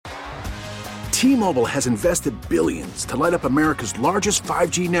T-Mobile has invested billions to light up America's largest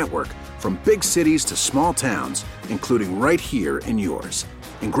 5G network, from big cities to small towns, including right here in yours.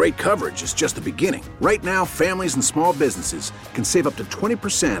 And great coverage is just the beginning. Right now, families and small businesses can save up to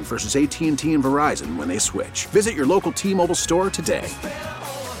 20% versus AT&T and Verizon when they switch. Visit your local T-Mobile store today.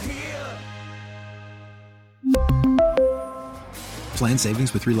 Plan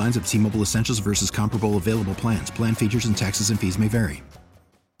savings with 3 lines of T-Mobile Essentials versus comparable available plans. Plan features and taxes and fees may vary.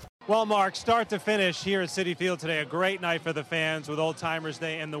 Well, Mark, start to finish here at Citi Field today, a great night for the fans with Old Timers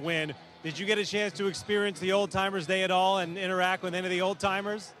Day and the win. Did you get a chance to experience the Old Timers Day at all and interact with any of the old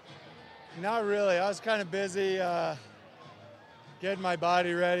timers? Not really. I was kind of busy getting my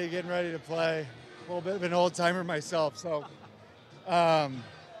body ready, getting ready to play. A little bit of an old timer myself, so.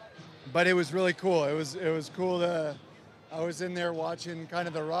 But it was really cool. It was cool to. I was in there watching kind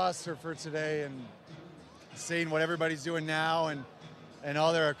of the roster for today and seeing what everybody's doing now and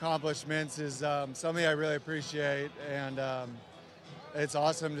all their accomplishments is something I really appreciate. And it's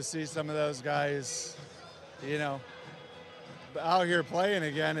awesome to see some of those guys, you know, out here playing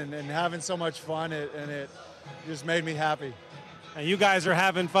again and having so much fun. And it just made me happy. And you guys are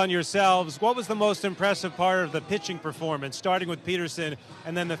having fun yourselves. What was the most impressive part of the pitching performance, starting with Peterson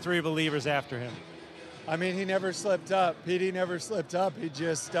and then the 3 relievers after him? I mean, he never slipped up. Petey never slipped up. He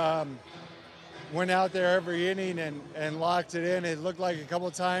just went out there every inning and locked it in. It looked like a couple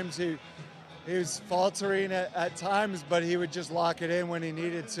of times he was faltering at times, but he would just lock it in when he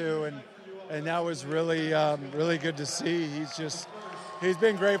needed to, and that was really really good to see. He's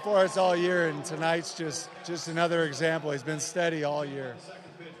been great for us all year, and tonight's just another example. He's been steady all year.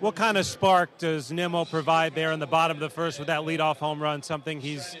 What kind of spark does Nimmo provide there in the bottom of the first with that leadoff home run, something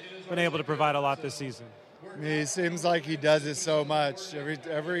he's been able to provide a lot this season? He seems like he does it so much.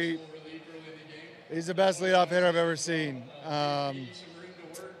 He's the best leadoff hitter I've ever seen.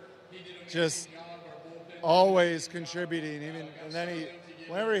 Just always contributing. And then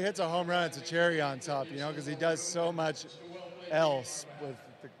whenever he hits a home run, it's a cherry on top, you know, because he does so much else with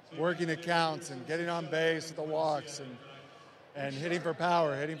working the counts and getting on base with the walks and hitting for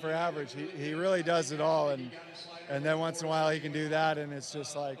power, hitting for average. He really does it all. And then once in a while he can do that, and it's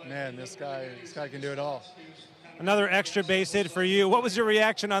just like, man, this guy can do it all. Another extra base hit for you. What was your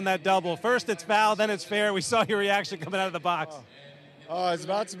reaction on that double? First it's foul, then it's fair. We saw your reaction coming out of the box. I was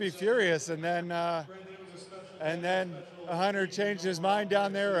about to be furious, and then Hunter changed his mind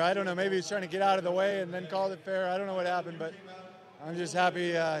down there. Or I don't know, maybe he's trying to get out of the way and then called it fair. I don't know what happened, but I'm just happy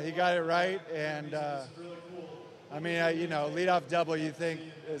he got it right. And I mean, leadoff double you think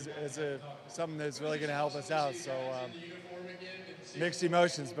is something that's really going to help us out. So mixed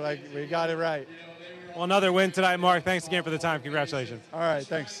emotions, but we got it right. Well, another win tonight, Mark. Thanks again for the time. Congratulations. All right,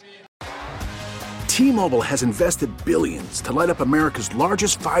 thanks. T-Mobile has invested billions to light up America's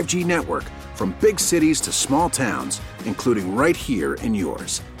largest 5G network, from big cities to small towns, including right here in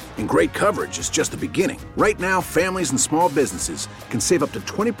yours. And great coverage is just the beginning. Right now, families and small businesses can save up to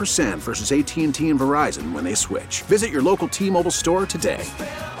 20% versus AT&T and Verizon when they switch. Visit your local T-Mobile store today.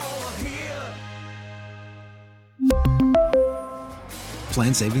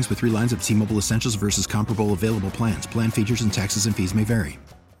 Plan savings with 3 lines of T-Mobile Essentials versus comparable available plans. Plan features and taxes and fees may vary.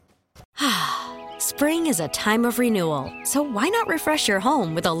 Spring is a time of renewal, so why not refresh your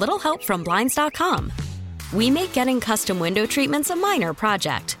home with a little help from Blinds.com? We make getting custom window treatments a minor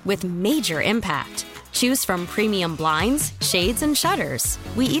project with major impact. Choose from premium blinds, shades, and shutters.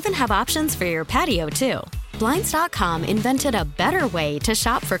 We even have options for your patio, too. Blinds.com invented a better way to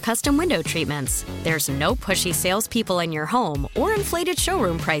shop for custom window treatments. There's no pushy salespeople in your home or inflated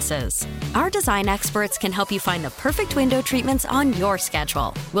showroom prices. Our design experts can help you find the perfect window treatments on your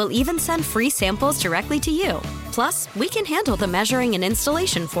schedule. We'll even send free samples directly to you. Plus, we can handle the measuring and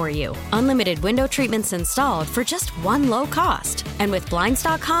installation for you. Unlimited window treatments installed for just one low cost. And with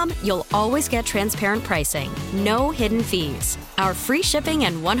Blinds.com, you'll always get transparent pricing. No hidden fees. Our free shipping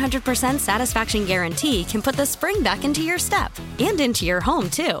and 100% satisfaction guarantee can put the spring back into your step and into your home,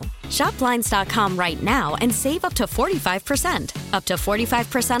 too. Shop Blinds.com right now and save up to 45%. Up to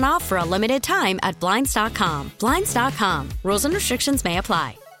 45% off for a limited time at Blinds.com. Blinds.com. Rules and restrictions may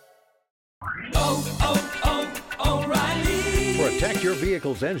apply. O'Reilly. Protect your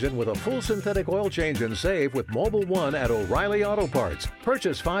vehicle's engine with a full synthetic oil change and save with Mobil 1 at O'Reilly Auto Parts.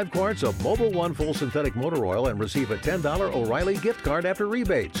 Purchase 5 quarts of Mobil 1 full synthetic motor oil and receive a $10 O'Reilly gift card after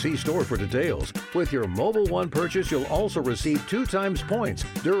rebate. See store for details. With your Mobil 1 purchase, you'll also receive 2 times points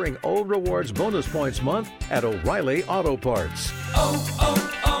during O Rewards Bonus Points Month at O'Reilly Auto Parts.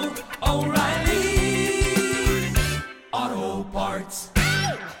 O'Reilly Auto Parts.